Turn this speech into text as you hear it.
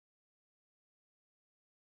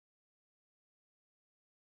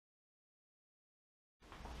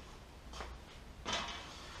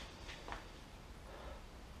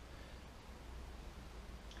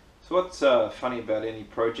So what's funny about any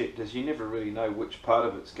project is you never really know which part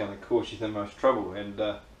of it's going to cause you the most trouble, and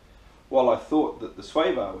while I thought that the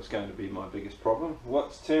sway bar was going to be my biggest problem,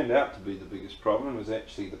 what's turned out to be the biggest problem is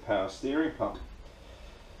actually the power steering pump.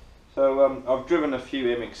 So I've driven a few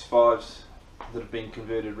MX-5s that have been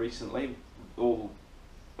converted recently, all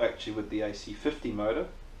actually with the AC50 motor,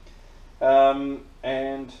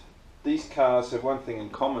 and these cars have one thing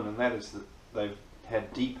in common, and that is that they've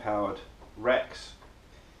had depowered racks,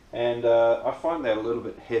 and I find that a little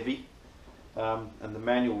bit heavy, and the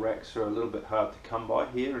manual racks are a little bit hard to come by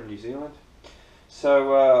here in New Zealand.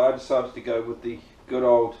 So I decided to go with the good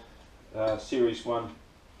old Series 1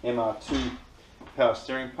 MR2 power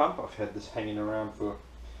steering pump. I've had this hanging around for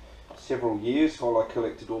several years while I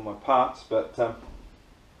collected all my parts, but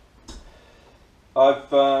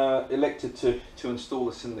I've elected to install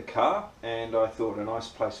this in the car, and I thought a nice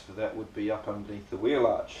place for that would be up underneath the wheel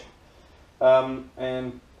arch.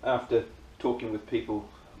 And after talking with people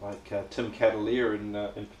like Tim Catalier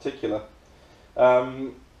in particular,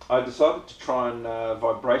 I decided to try and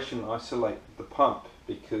vibration isolate the pump,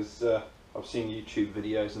 because I've seen YouTube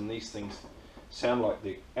videos and these things sound like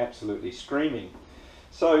they're absolutely screaming.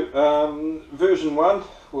 So version 1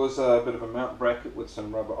 was a bit of a mount bracket with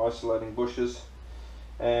some rubber isolating bushes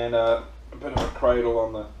and a bit of a cradle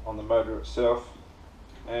on the motor itself,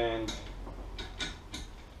 and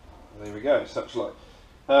there we go, such like.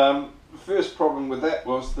 First problem with that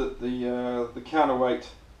was that the counterweight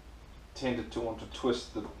tended to want to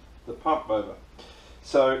twist the pump over.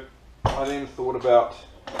 So I then thought about,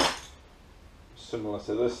 similar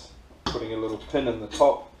to this, putting a little pin in the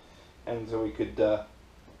top, and so we could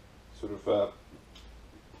sort of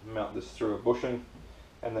mount this through a bushing,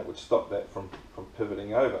 and that would stop that from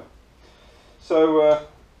pivoting over. So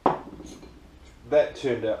that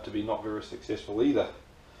turned out to be not very successful either.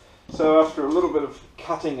 So after a little bit of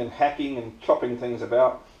cutting and hacking and chopping things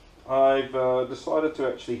about, I've decided to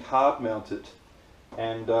actually hard mount it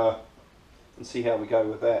and see how we go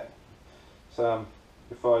with that. So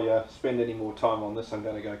if I spend any more time on this, I'm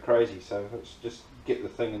going to go crazy, so let's just get the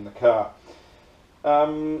thing in the car.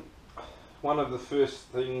 One of the first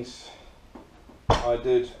things I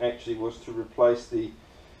did actually was to replace the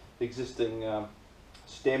existing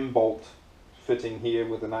stem bolt fitting here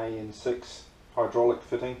with an AN6 hydraulic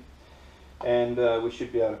fitting, and we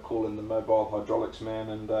should be able to call in the mobile hydraulics man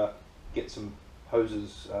and get some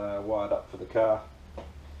hoses wired up for the car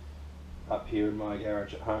up here in my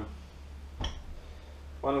garage at home.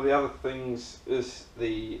 One of the other things is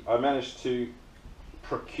I managed to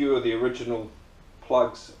procure the original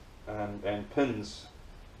plugs and pins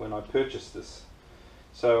when I purchased this.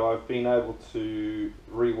 So I've been able to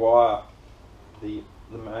rewire the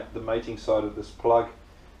mating side of this plug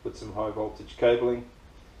with some high voltage cabling,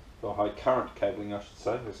 or high current cabling I should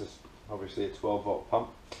say. This is obviously a 12 volt pump,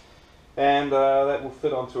 and that will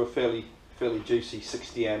fit onto a fairly juicy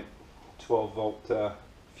 60 amp 12 volt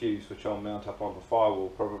fuse, which I'll mount up on the firewall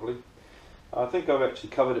probably. I think I've actually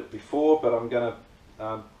covered it before, but I'm going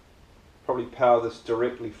to probably power this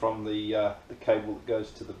directly from the cable that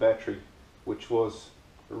goes to the battery, which was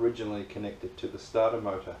originally connected to the starter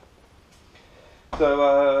motor.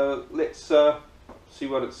 So let's see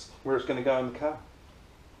where it's going to go in the car.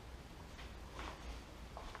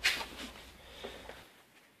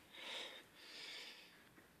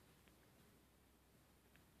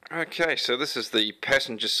 Okay, so this is the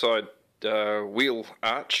passenger side wheel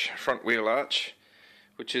arch, front wheel arch,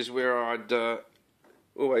 which is where I'd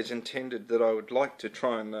always intended that I would like to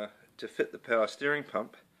try and to fit the power steering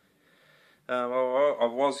pump. I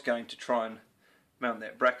was going to try and mount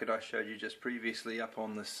that bracket I showed you just previously up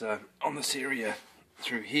on this area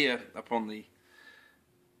through here, up on the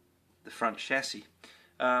front chassis.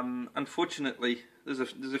 Unfortunately, there's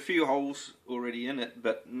a few holes already in it,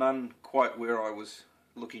 but none quite where I was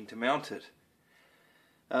looking to mount it.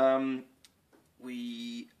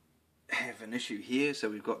 We have an issue here, so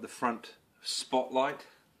we've got the front spotlight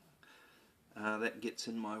that gets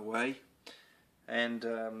in my way, and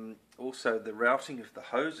also the routing of the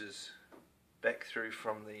hoses back through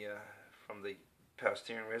from the power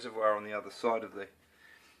steering reservoir on the other side of the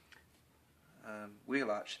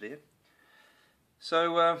wheel arch there.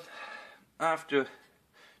 So after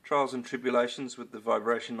trials and tribulations with the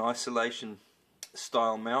vibration isolation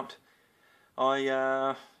style mount,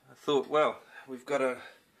 I thought, well, we've got a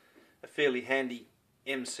fairly handy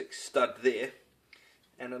M6 stud there,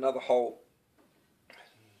 and another hole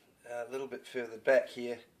a little bit further back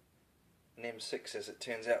here, an M6 as it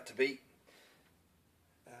turns out to be,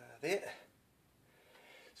 there.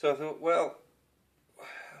 So I thought, well,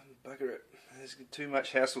 bugger it, there's too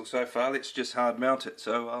much hassle so far, let's just hard mount it.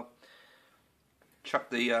 So chuck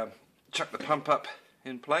the pump up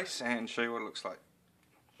in place and show you what it looks like.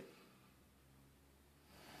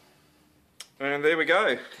 And there we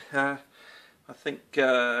go. I think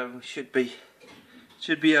we should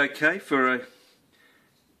be okay for a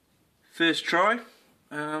first try.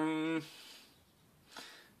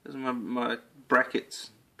 My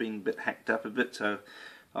bracket's been a bit hacked up a bit, so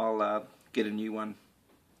I'll get a new one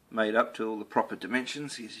made up to all the proper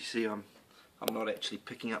dimensions. As you see, I'm not actually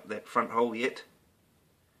picking up that front hole yet,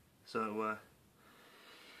 so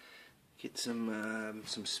get some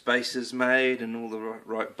spacers made and all the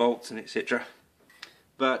right bolts and etc.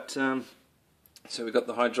 But so we've got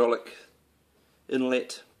the hydraulic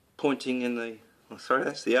inlet pointing in the, oh, sorry,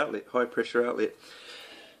 that's the outlet, high pressure outlet,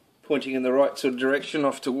 pointing in the right sort of direction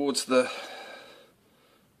off towards the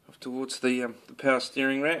power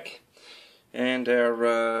steering rack, and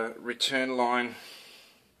our return line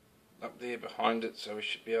up there behind it, so we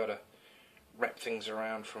should be able to wrap things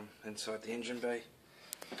around from inside the engine bay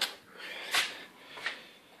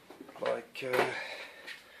like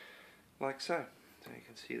so. So you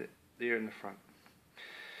can see that there in the front.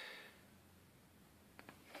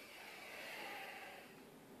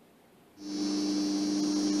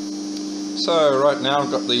 So right now I've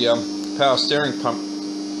got the power steering pump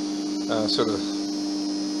sort of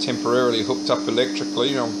temporarily hooked up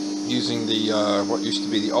electrically. I'm using the what used to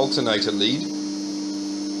be the alternator lead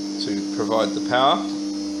to provide the power,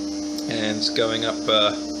 and it's going up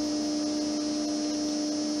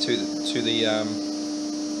to the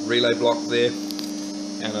relay block there,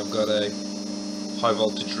 and I've got a high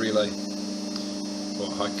voltage relay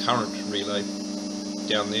or high current relay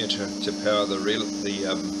down there to power the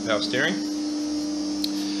power steering.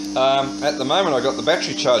 At the moment I've got the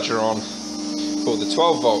battery charger on for the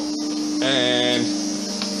 12 volt, and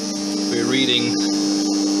we're reading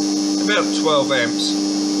about 12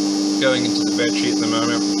 amps going into the battery at the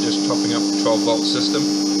moment. We're just topping up the 12 volt system.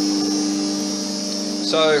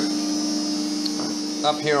 So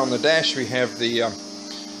up here on the dash we have the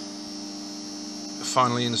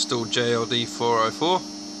finally installed JLD 404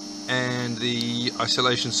 and the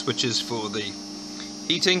isolation switches for the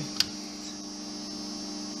heating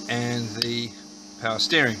and the power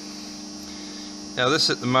steering. Now this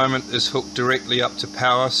at the moment is hooked directly up to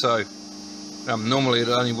power, so normally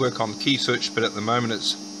it'll only work on the key switch, but at the moment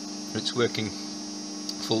it's working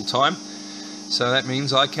full time, so that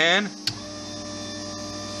means I can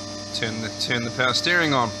turn the power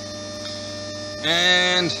steering on,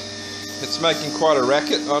 and it's making quite a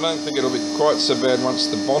racket. I don't think it'll be quite so bad once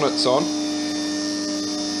the bonnet's on,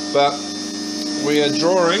 but we are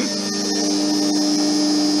drawing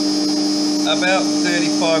about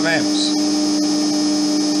 35 amps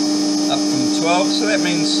up from 12, so that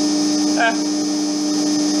means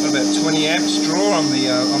about 20 amps draw on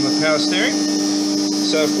the power steering.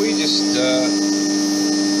 So if we just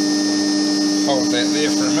hold that there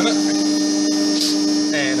for a minute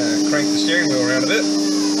and crank the steering wheel around a bit,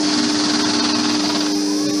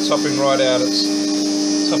 it's topping right out.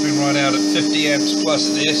 It's topping right out at 50 amps plus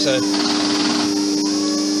there, so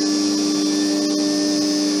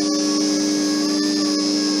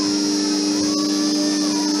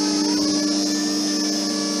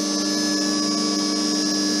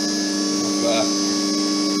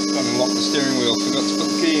unlock the steering wheel, forgot to put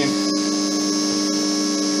the key in.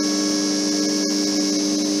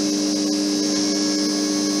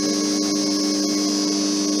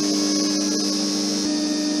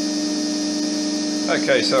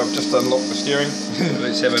 Okay, so I've just unlocked the steering.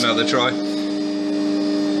 Let's have another try.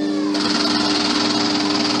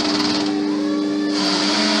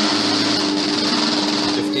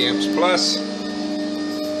 Amps plus.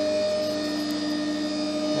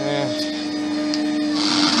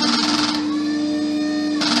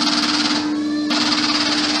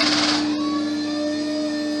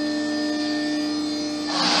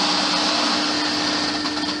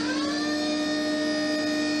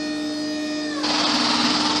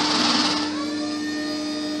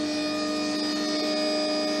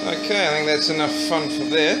 Okay, I think that's enough fun for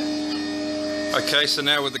there. Okay, so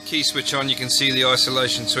now with the key switch on, you can see the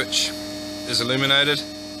isolation switch is illuminated.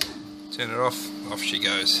 Turn it off, off she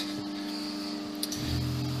goes.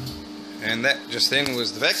 And that just then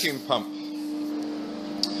was the vacuum pump.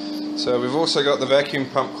 So we've also got the vacuum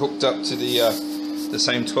pump hooked up to the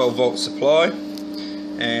same 12 volt supply,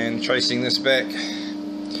 and tracing this back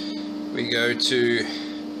we go to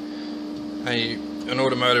an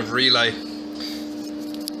automotive relay.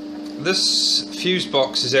 This fuse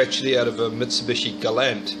box is actually out of a Mitsubishi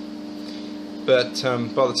Galant, but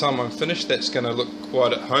by the time I'm finished that's going to look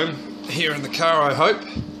quite at home here in the car, I hope.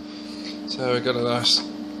 So we've got a nice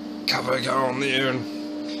cover go on there,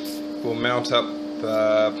 and we'll mount up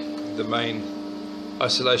the main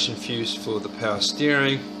isolation fuse for the power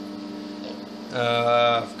steering.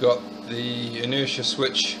 I've got the inertia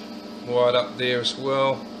switch wired up there as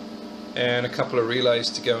well, and a couple of relays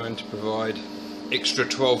to go in to provide extra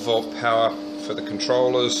 12 volt power for the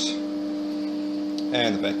controllers,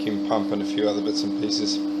 and the vacuum pump and a few other bits and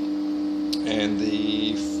pieces, and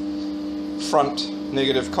the front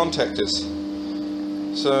negative contactors.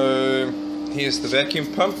 So here's the vacuum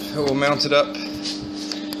pump, all mounted up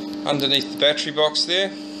underneath the battery box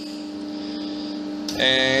there,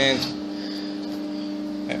 and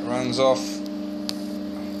that runs off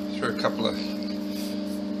through a couple of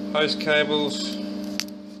hose cables,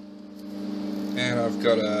 and I've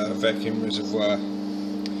got a vacuum reservoir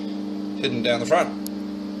hidden down the front.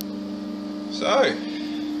 So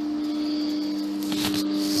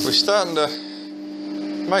we're starting to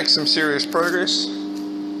make some serious progress,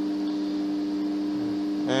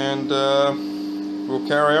 and we'll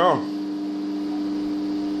carry on.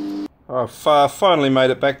 I've finally made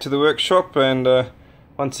it back to the workshop, and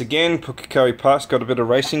once again Pukekohe Park's got a bit of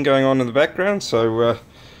racing going on in the background, so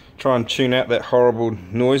try and tune out that horrible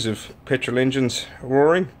noise of petrol engines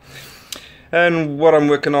roaring. And what I'm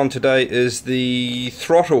working on today is the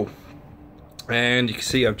throttle, and you can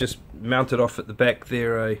see I've just mounted off at the back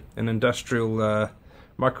there an industrial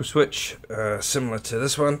Microswitch similar to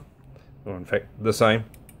this one, or in fact the same.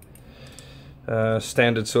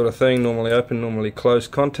 Standard sort of thing, normally open, normally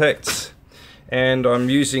closed contacts, and I'm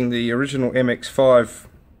using the original MX5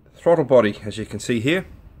 throttle body, as you can see here.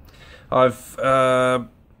 I've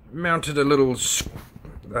mounted a little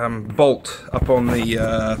bolt up on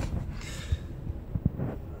the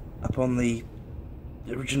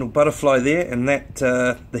original butterfly there, and that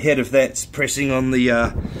the head of that's pressing on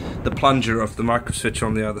the plunger of the Microswitch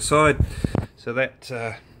on the other side, so that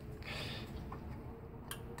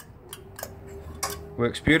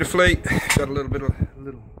works beautifully. Got a little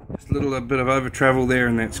bit of over travel there,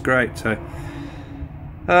 and that's great. So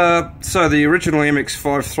the original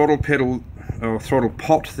MX5 throttle pedal or throttle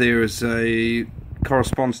pot there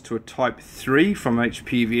corresponds to a Type 3 from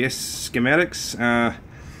HPVS schematics.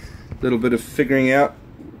 Little bit of figuring out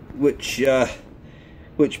which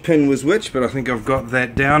pin was which, but I think I've got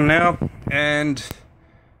that down now, and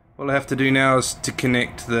all I have to do now is to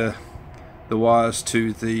connect the wires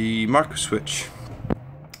to the Microswitch.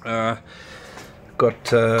 Got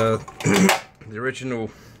the original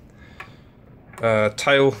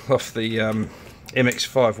tail off the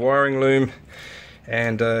MX5 wiring loom,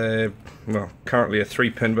 and well, currently a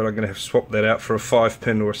 3-pin, but I'm going to have to swap that out for a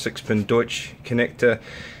 5-pin or a 6-pin Deutsch connector,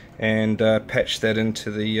 and patch that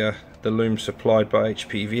into the loom supplied by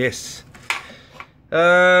HPVS.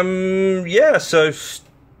 Yeah, so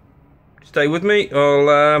stay with me.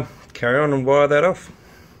 I'll carry on and wire that off.